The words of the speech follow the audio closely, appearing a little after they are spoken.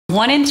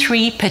1 in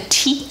 3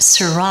 Petite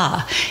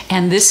Sirah,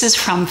 and this is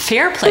from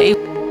Fairplay.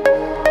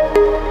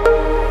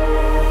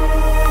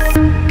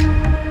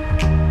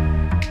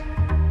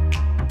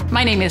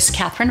 My name is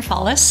Catherine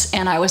Fallis,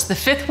 and I was the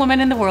 5th woman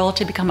in the world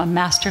to become a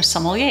master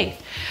sommelier.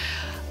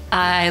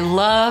 I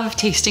love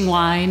tasting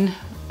wine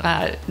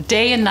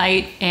day and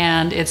night,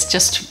 and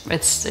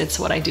it's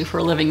what I do for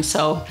a living.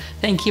 So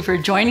thank you for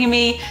joining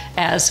me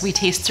as we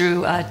taste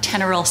through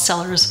Teneral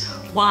Cellars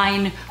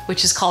wine,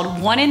 which is called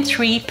 1 in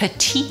 3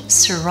 Petite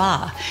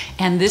Sirah.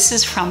 And this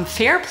is from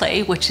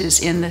Fairplay, which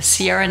is in the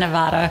Sierra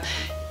Nevada.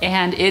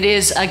 And it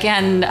is,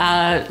 again,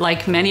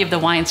 like many of the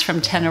wines from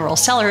Teneral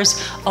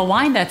Cellars, a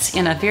wine that's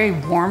in a very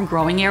warm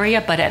growing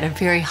area, but at a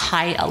very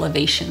high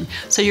elevation.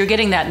 So you're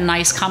getting that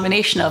nice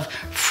combination of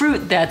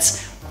fruit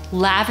that's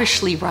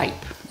lavishly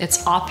ripe.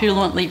 It's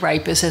opulently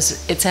ripe. It's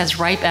as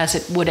ripe as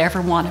it would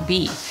ever want to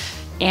be.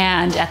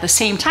 And at the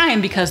same time,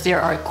 because there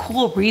are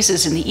cool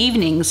breezes in the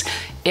evenings,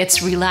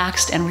 it's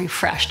relaxed and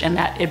refreshed, and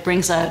that it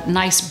brings a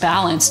nice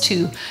balance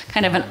to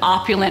kind of an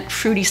opulent,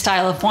 fruity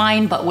style of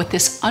wine, but with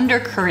this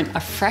undercurrent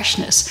of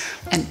freshness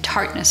and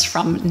tartness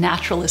from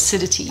natural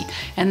acidity.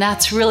 And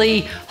that's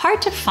really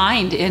hard to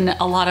find in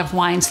a lot of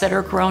wines that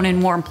are grown in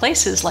warm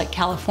places like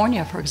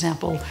California, for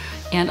example,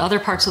 and other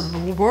parts of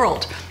the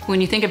world.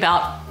 When you think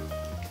about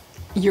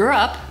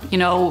Europe, you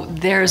know,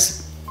 there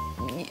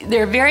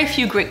are very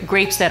few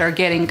grapes that are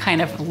getting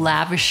kind of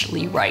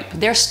lavishly ripe.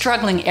 They're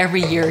struggling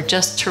every year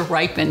just to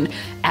ripen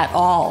at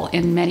all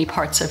in many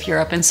parts of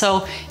Europe. And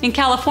so in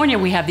California,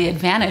 we have the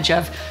advantage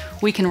of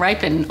we can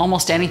ripen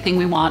almost anything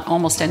we want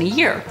almost any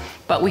year,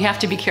 but we have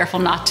to be careful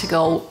not to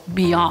go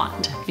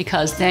beyond,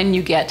 because then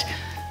you get,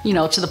 you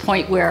know, to the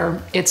point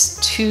where it's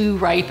too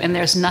ripe and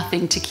there's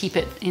nothing to keep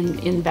it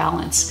in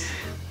balance.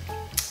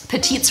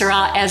 Petite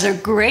Sirah as a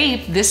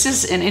grape, this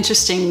is an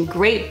interesting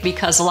grape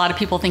because a lot of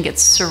people think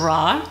it's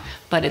Syrah,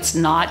 but it's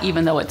not,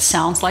 even though it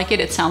sounds like it.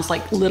 It sounds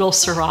like little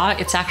Syrah.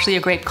 It's actually a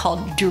grape called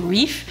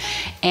Durif,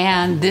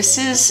 and this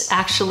is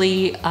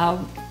actually,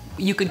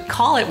 you could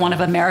call it one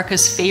of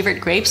America's favorite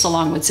grapes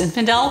along with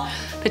Zinfandel.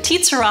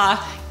 Petite Sirah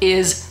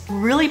is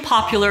really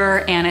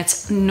popular, and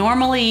it's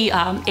normally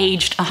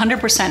aged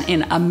 100%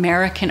 in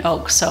American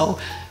oak. So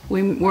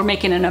we're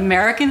making an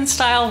American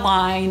style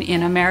wine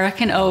in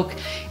American oak.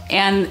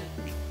 And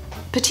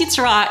Petite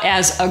Sirah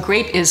as a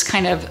grape is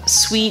kind of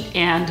sweet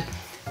and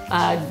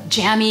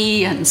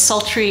jammy and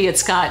sultry.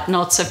 It's got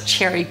notes of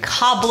cherry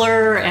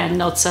cobbler and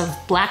notes of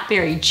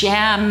blackberry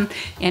jam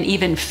and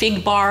even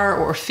fig bar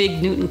or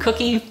fig Newton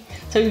cookie.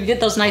 So you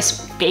get those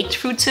nice baked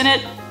fruits in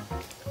it.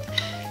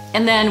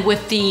 And then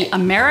with the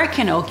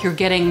American oak, you're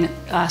getting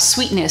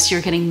sweetness,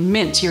 you're getting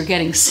mint, you're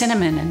getting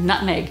cinnamon and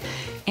nutmeg,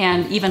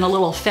 and even a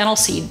little fennel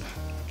seed.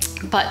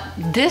 But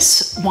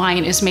this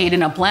wine is made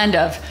in a blend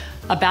of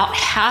about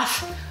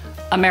half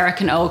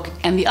American oak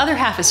and the other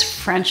half is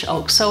French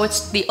oak. So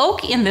it's the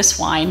oak in this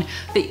wine,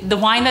 the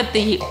wine that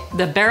the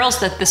barrels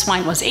that this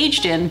wine was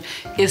aged in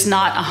is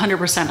not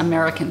 100%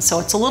 American. So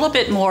it's a little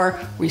bit more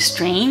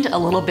restrained, a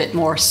little bit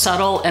more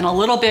subtle, and a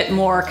little bit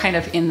more kind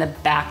of in the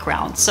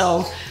background.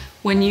 So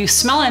when you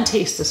smell and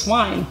taste this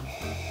wine,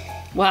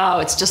 wow,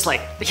 it's just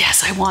like,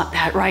 yes, I want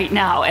that right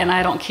now. And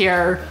I don't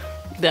care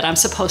that I'm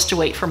supposed to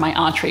wait for my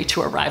entree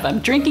to arrive. I'm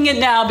drinking it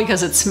now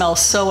because it smells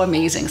so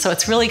amazing. So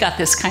it's really got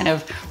this kind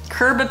of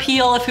curb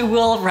appeal, if you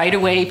will. Right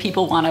away,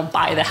 people want to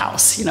buy the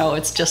house. You know,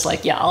 it's just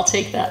like, yeah, I'll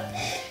take that.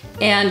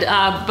 And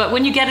but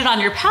when you get it on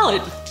your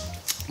palate,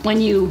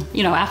 when you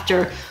know,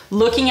 after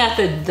looking at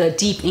the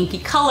deep inky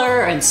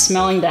color and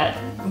smelling that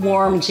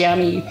warm,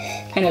 jammy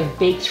kind of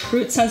baked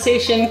fruit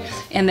sensation,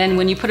 and then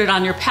when you put it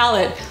on your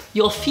palate,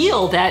 you'll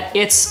feel that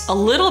it's a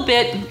little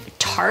bit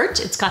tart.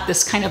 It's got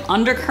this kind of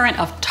undercurrent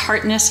of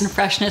tartness and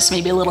freshness,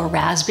 maybe a little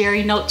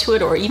raspberry note to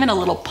it, or even a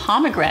little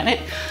pomegranate,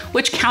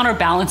 which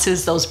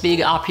counterbalances those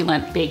big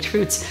opulent baked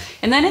fruits.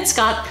 And then it's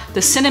got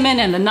the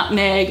cinnamon and the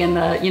nutmeg and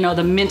the, you know,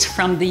 the mint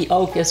from the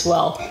oak as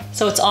well.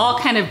 So it's all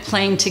kind of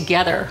playing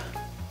together.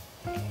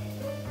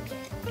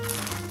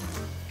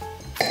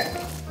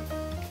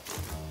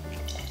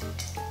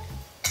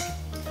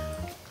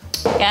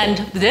 And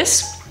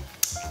this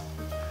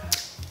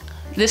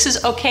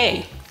is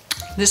okay.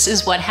 This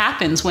is what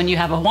happens when you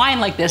have a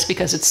wine like this,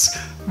 because it's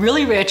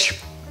really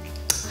rich.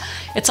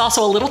 It's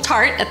also a little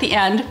tart at the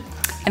end.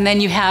 And then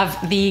you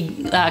have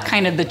the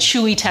kind of the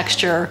chewy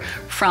texture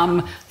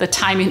from the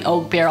thyme and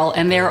oak barrel,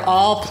 and they're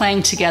all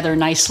playing together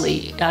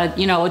nicely.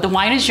 You know, the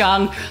wine is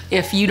young.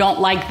 If you don't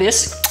like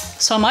this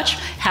so much,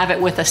 have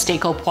it with a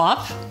steak au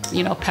poivre,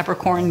 you know,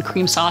 peppercorn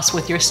cream sauce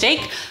with your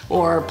steak,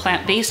 or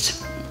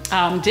plant-based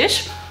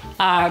dish.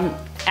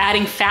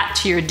 Adding fat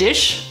to your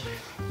dish.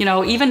 You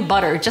know, even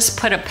butter, just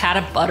put a pat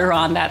of butter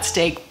on that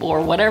steak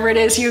or whatever it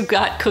is you've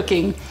got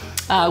cooking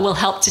will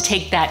help to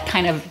take that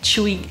kind of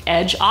chewy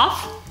edge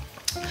off.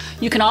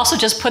 You can also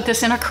just put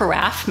this in a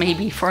carafe,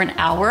 maybe for an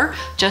hour.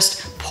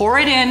 Just pour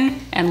it in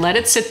and let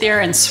it sit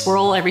there and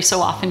swirl every so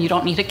often. You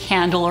don't need a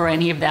candle or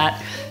any of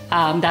that.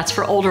 That's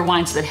for older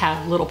wines that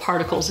have little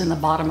particles in the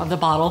bottom of the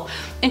bottle.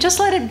 And just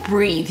let it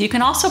breathe. You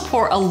can also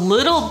pour a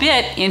little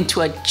bit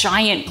into a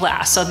giant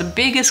glass. So the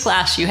biggest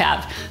glass you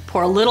have,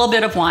 pour a little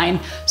bit of wine,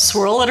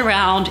 swirl it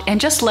around, and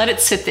just let it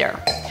sit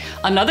there.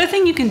 Another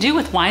thing you can do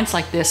with wines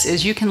like this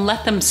is you can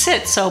let them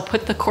sit. So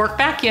put the cork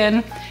back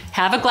in,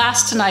 have a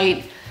glass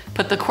tonight,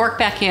 put the cork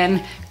back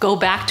in, go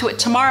back to it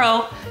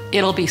tomorrow.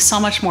 It'll be so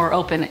much more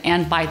open.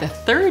 And by the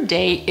third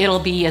day, it'll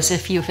be as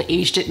if you've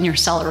aged it in your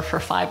cellar for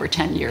 5 or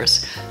 10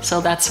 years.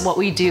 So that's what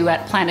we do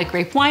at Planet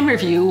Grape Wine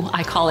Review.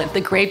 I call it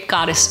the Grape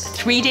Goddess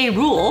 3-day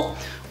rule,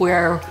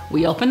 where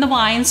we open the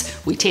wines,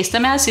 we taste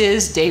them as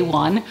is, day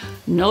 1,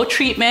 no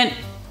treatment,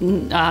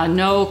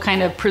 no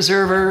kind of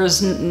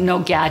preservers, no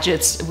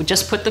gadgets. We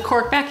just put the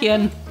cork back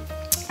in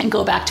and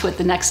go back to it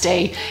the next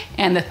day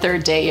and the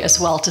third day as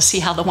well to see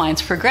how the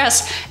wines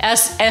progress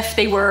as if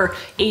they were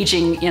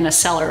aging in a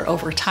cellar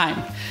over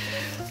time.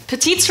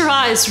 Petite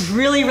Sirah is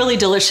really, really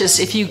delicious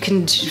if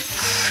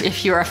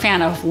you're a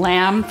fan of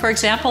lamb, for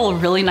example,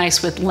 really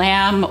nice with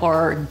lamb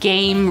or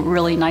game,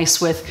 really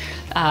nice with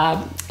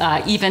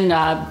even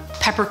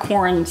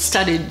peppercorn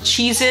studded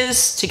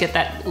cheeses to get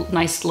that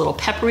nice little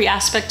peppery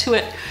aspect to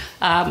it.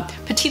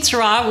 Petite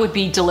Sirah would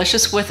be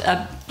delicious with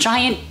a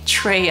giant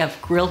tray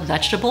of grilled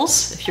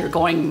vegetables if you're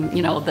going,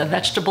 the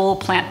vegetable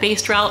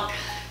plant-based route.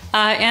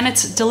 And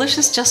it's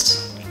delicious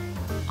just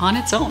on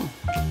its own.